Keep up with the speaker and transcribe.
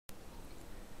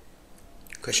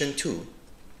Question 2.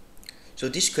 So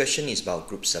this question is about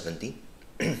group 17.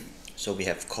 So we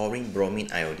have chlorine,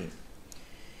 bromine, iodine,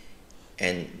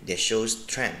 and they shows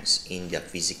trends in their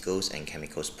physicals and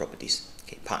chemicals properties.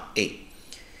 Okay, part A.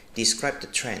 Describe the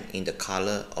trend in the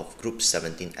color of group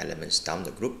 17 elements down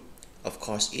the group. Of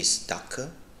course, it's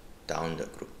darker down the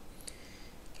group.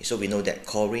 Okay, so we know that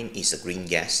chlorine is a green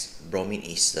gas, bromine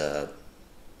is a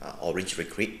orange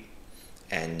liquid,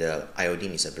 and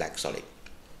iodine is a black solid.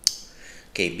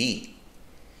 Okay, B.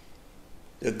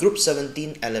 The group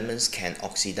 17 elements can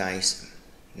oxidize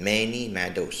many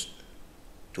metals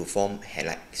to form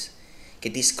halides. Okay,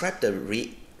 describe the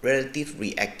relative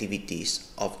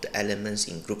reactivities of the elements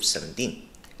in group 17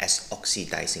 as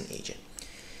oxidizing agent.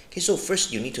 Okay, so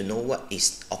first you need to know what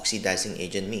is oxidizing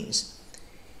agent means.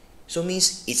 So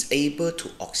means it's able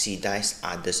to oxidize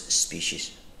other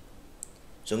species.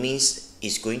 So means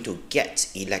it's going to get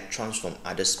electrons from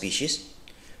other species.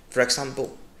 For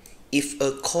example, if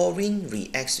a chlorine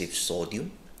reacts with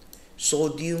sodium,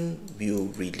 sodium will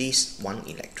release 1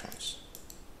 electron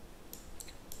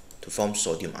to form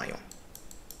sodium ion.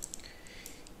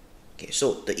 Okay,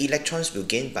 so the electrons will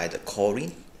gain by the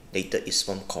chlorine, later is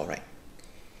formed chloride.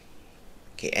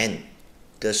 Okay, and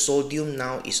the sodium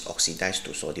now is oxidized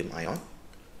to sodium ion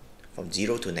from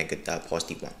 0 to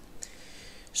positive 1.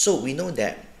 So we know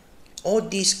that all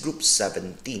these group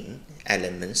 17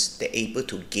 elements, they're able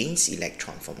to gain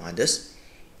electron from others,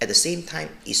 at the same time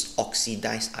is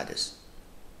oxidize others.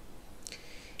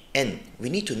 And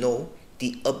we need to know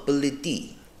the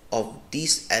ability of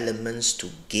these elements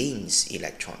to gain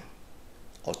electron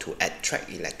or to attract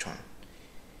electron.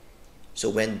 So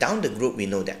when down the group, we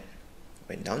know that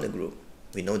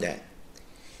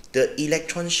the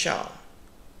electron shell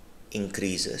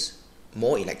increases,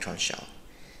 more electron shell,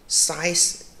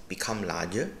 size become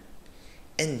larger,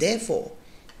 and therefore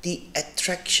the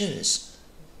attractions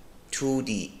to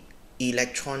the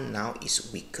electron now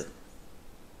is weaker.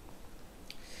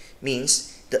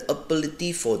 Means the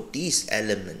ability for these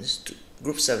elements,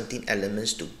 group 17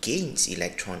 elements, to gain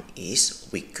electron is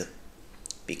weaker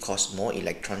because more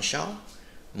electron shell,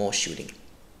 more shielding.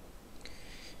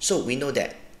 So we know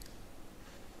that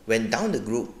when down the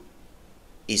group,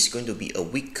 it's going to be a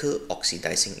weaker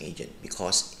oxidizing agent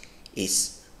because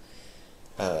its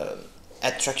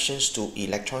attractions to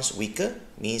electrons weaker,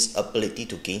 means ability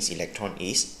to gain electron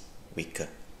is weaker.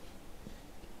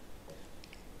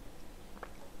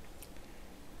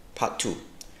 Part 2.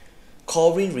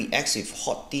 Chlorine reacts with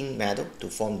hot tin metal to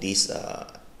form this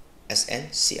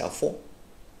SnCl4,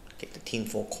 okay, the tin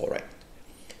 4 chloride.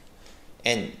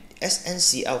 And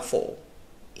SnCl4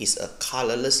 is a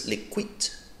colorless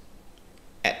liquid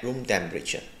at room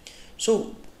temperature.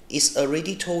 So it's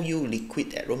already told you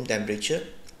liquid at room temperature,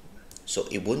 so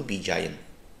it won't be giant.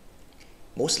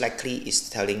 Most likely it's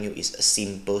telling you it's a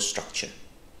simple structure.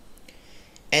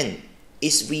 And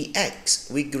it reacts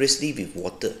vigorously with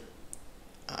water.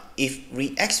 If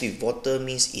reacts with water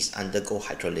means it undergo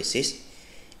hydrolysis,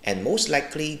 and most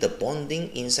likely the bonding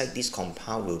inside this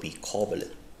compound will be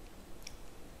covalent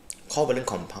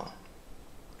compound.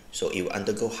 So it will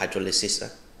undergo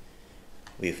hydrolysis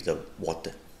with the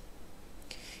water.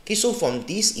 Okay, so from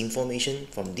this information,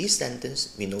 from this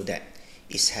sentence, we know that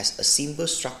it has a simple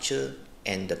structure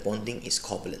and the bonding is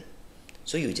covalent.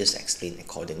 So you just explain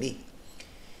accordingly.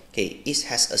 Okay, it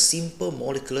has a simple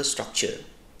molecular structure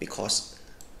because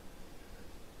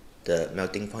the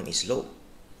melting point is low.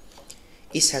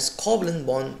 It has covalent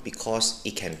bond because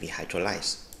it can be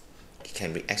hydrolyzed. It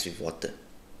can react with water.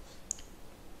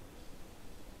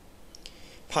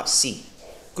 Part C.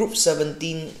 Group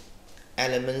 17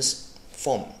 elements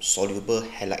form soluble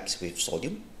halides with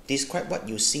sodium. Describe what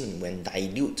you see when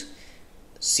dilute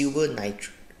silver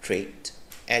nitrate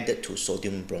added to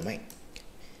sodium bromide.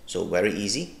 So very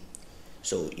easy.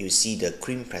 So you see the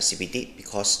cream precipitate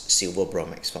because silver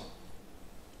bromide is formed.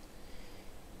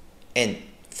 And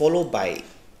followed by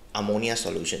ammonia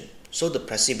solution. So the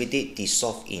precipitate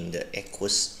dissolved in the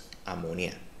aqueous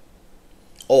ammonia.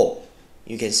 Or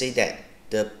you can say that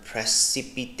the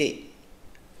precipitate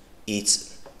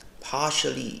is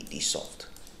partially dissolved.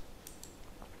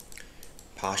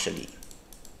 Partially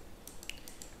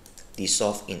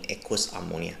dissolved in aqueous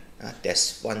ammonia.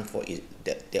 That's one for it.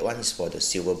 That one is for the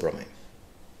silver bromide.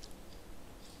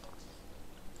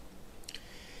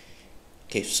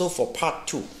 Okay, so for part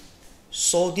 2,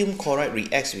 sodium chloride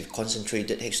reacts with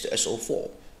concentrated H2SO4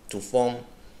 to form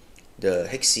the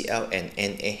HCl and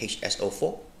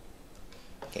NaHSO4.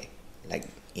 Okay, like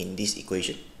in this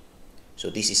equation. So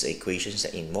this is the equations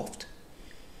that involved.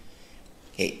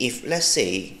 Okay, if let's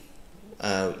say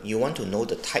you want to know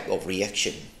the type of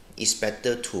reaction it's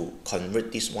better to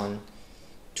convert this one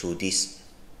to this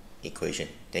equation,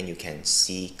 then you can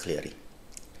see clearly.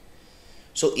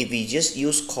 So if we just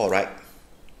use chloride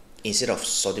instead of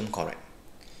sodium chloride,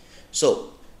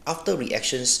 so after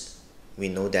reactions we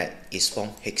know that it's from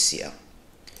HCl.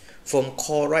 From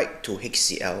chloride to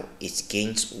HCl, it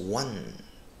gains 1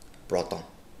 proton,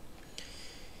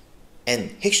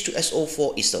 and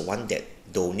H2SO4 is the one that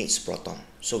donates proton.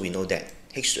 So we know that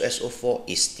H2SO4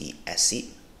 is the acid,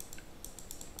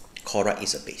 chloride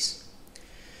is a base.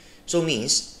 So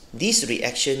means this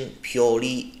reaction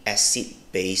purely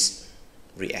acid-base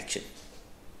reaction.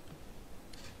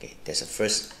 Okay, that's the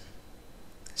first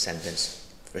sentence,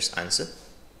 first answer.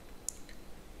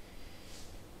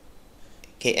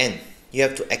 Okay, and you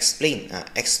have to explain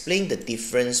the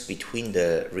difference between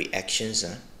the reactions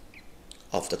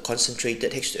of the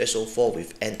concentrated H2SO4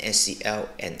 with NaCl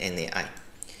and NaI.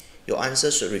 Your answer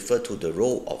should refer to the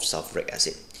role of sulfuric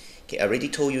acid. Okay, I already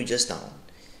told you just now,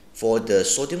 for the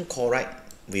sodium chloride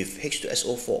with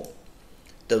H2SO4,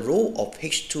 the role of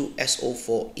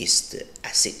H2SO4 is the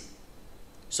acid,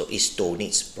 so it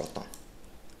donates proton.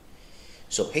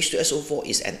 So H2SO4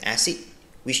 is an acid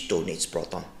which donates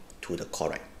proton to the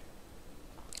chloride.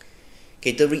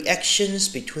 Okay, the reactions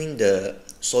between the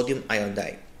sodium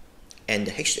iodide and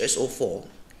the H2SO4,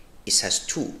 it has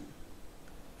two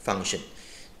functions.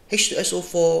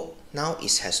 H2SO4 now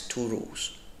it has two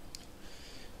roles.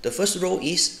 The first role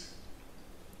is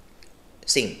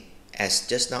same as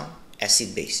just now,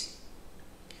 acid base.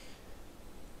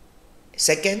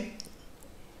 Second,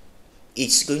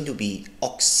 it's going to be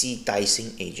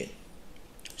oxidizing agent.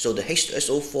 So the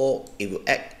H2SO4, it will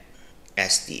act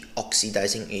as the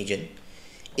oxidizing agent.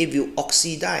 It will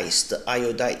oxidize the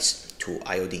iodides to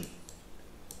iodine,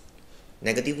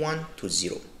 -1 to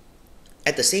 0.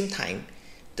 At the same time,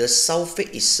 the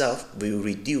sulfate itself will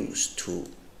reduce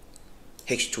to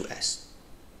H2S.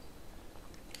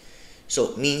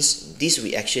 So means this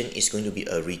reaction is going to be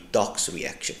a redox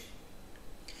reaction.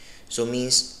 So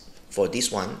means for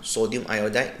this one, sodium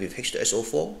iodide with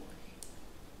H2SO4,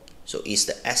 so it's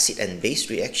the acid and base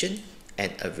reaction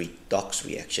and a redox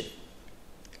reaction,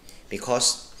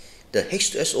 because the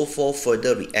H2SO4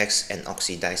 further reacts and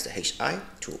oxidizes the Hi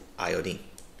to iodine.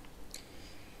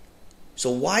 So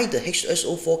why the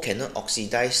H2SO4 cannot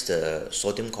oxidize the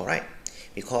sodium chloride?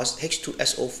 Because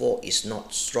H2SO4 is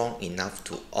not strong enough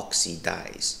to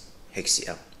oxidize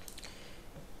HCl.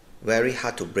 Very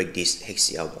hard to break this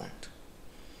HCl bond.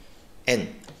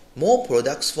 And more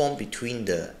products form between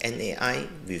the NaI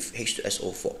with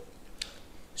H2SO4.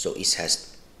 So it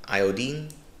has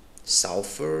iodine,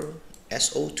 sulfur,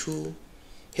 SO2,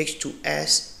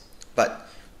 H2S, but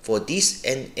for this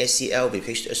NaCl with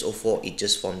H2SO4, it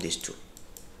just forms these two.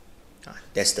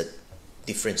 That's the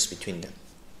difference between them.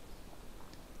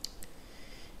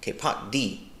 Okay, part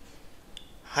D.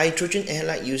 Hydrogen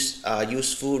halide are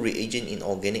useful reagent in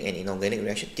organic and inorganic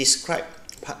reaction. Describe,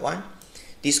 part 1.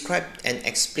 Describe and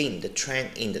explain the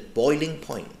trend in the boiling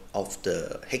point of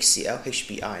the HCl,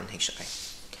 HBr, and Hi.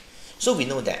 So we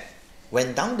know that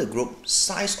when down the group,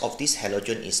 size of this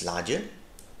halogen is larger.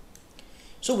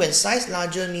 So when size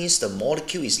larger means the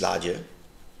molecule is larger,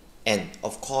 and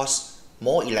of course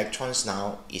more electrons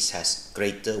now, it has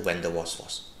greater van der Waals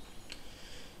force.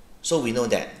 So we know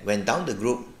that when down the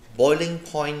group, boiling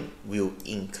point will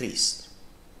increase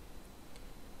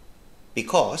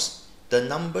because the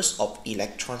numbers of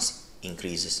electrons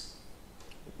increases,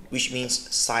 which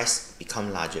means size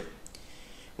become larger.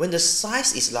 When the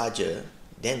size is larger,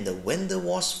 then the van der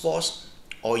Waals force,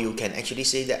 or you can actually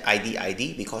say that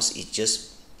ID, because it's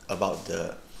just about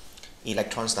the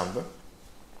electrons number.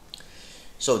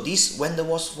 So this van der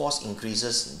Waals force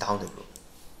increases down the group.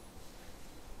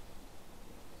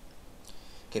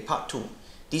 Okay, part 2.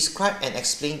 Describe and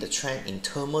explain the trend in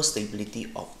thermal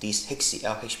stability of this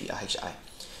HCl, HBr, Hi.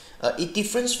 It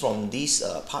differs from this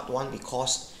part 1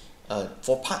 because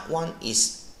for part 1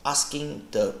 is asking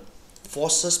the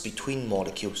forces between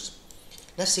molecules.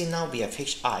 Let's say now we have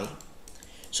Hi,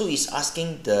 so it's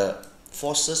asking the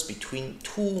forces between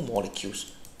two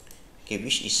molecules, okay,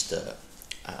 which is the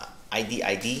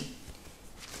ID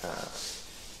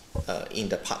in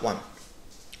the part 1.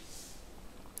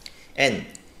 And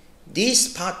this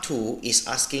part 2 is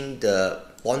asking the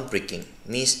bond breaking,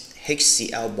 means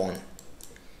HCl bond.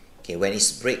 Okay, when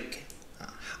it's break,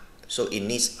 so it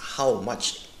needs how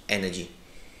much energy,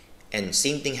 and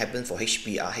same thing happens for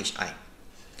HBr, Hi.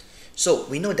 So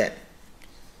we know that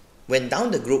when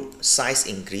down the group, size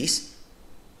increase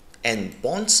and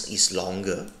bonds is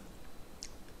longer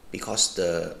because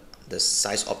the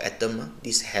size of atom,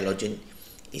 this halogen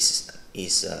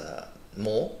is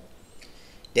more,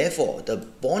 Therefore, the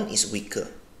bond is weaker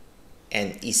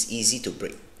and is easy to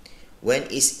break. When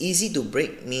it's easy to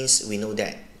break means we know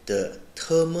that the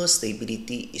thermal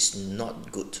stability is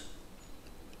not good,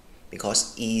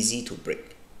 because easy to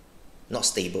break, not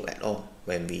stable at all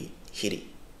when we hit it.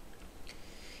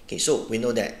 Okay, so we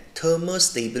know that thermal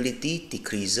stability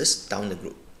decreases down the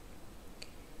group.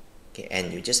 Okay,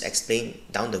 and you just explain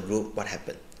down the group what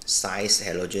happened. Size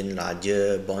halogen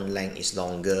larger, bond length is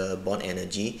longer, bond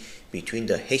energy between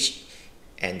the H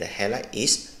and the halide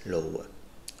is lower.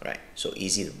 Right, so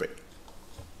easy to break.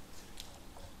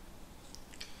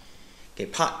 Okay,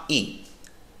 part E.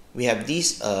 We have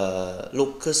this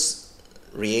locus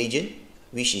reagent,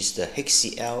 which is the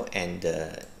HCl and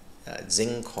the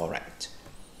zinc chloride.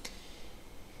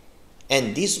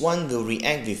 And this one will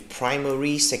react with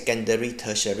primary, secondary,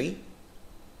 tertiary,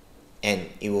 and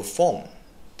it will form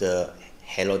the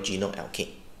halogenal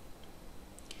alkane.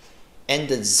 And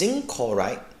the zinc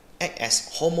chloride act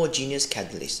as homogeneous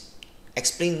catalyst.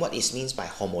 Explain what it means by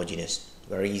homogeneous.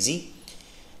 Very easy.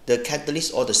 The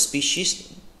catalyst or the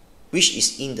species which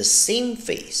is in the same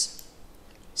phase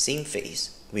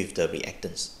with the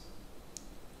reactants.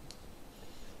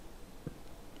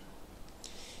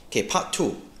 Okay, part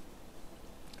 2.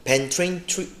 Pentane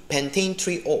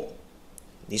 3O.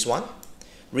 This one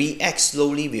reacts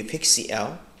slowly with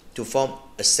HCl to form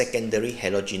a secondary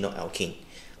halogenal alkane.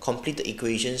 Complete the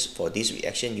equations for this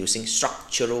reaction using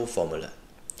structural formula.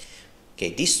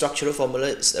 Okay, this structural formula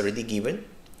is already given.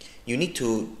 You need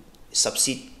to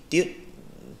substitute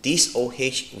this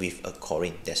OH with a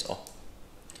chlorine, that's all.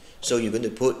 So you're going to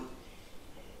put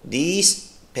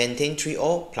this pentane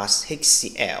 3O plus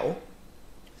HCl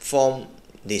form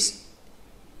this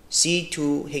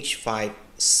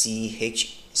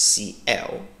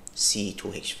C2H5CHCl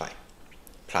C2H5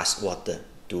 plus water.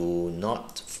 Do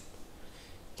not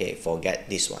forget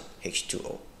this one,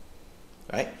 H2O,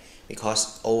 right?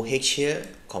 Because OH here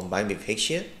combined with H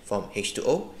here form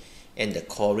H2O, and the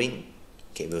chlorine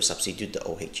will substitute the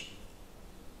OH.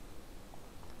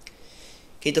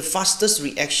 Okay, the fastest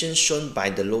reaction shown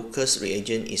by the locus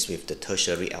reagent is with the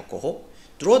tertiary alcohol.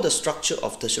 Draw the structure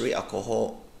of tertiary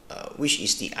alcohol, which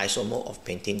is the isomer of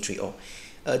pentane 3O.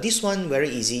 This one very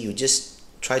easy. You just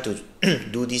try to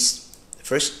do this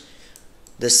first.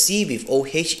 The C with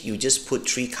OH, you just put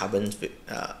 3 carbons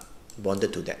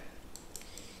bonded to that.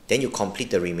 Then you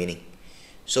complete the remaining.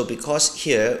 So because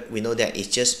here we know that it's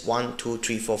just 1, 2,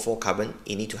 3, 4 carbon,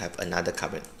 you need to have another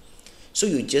carbon. So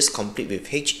you just complete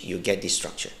with H, you get this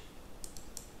structure.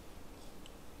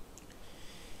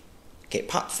 Okay,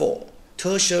 part 4.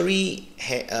 Tertiary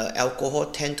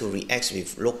alcohol tend to react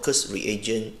with locus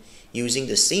reagent using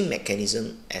the same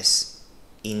mechanism as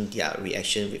in their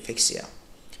reaction with HCl.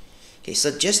 Okay,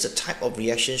 suggest the type of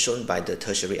reaction shown by the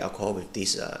tertiary alcohol with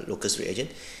this locus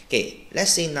reagent. Okay,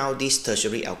 let's say now this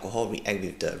tertiary alcohol react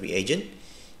with the reagent.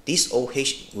 This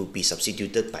OH will be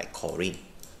substituted by chlorine.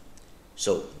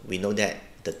 So we know that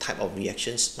the type of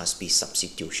reactions must be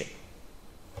substitution.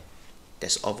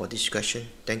 That's all for this question.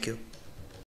 Thank you.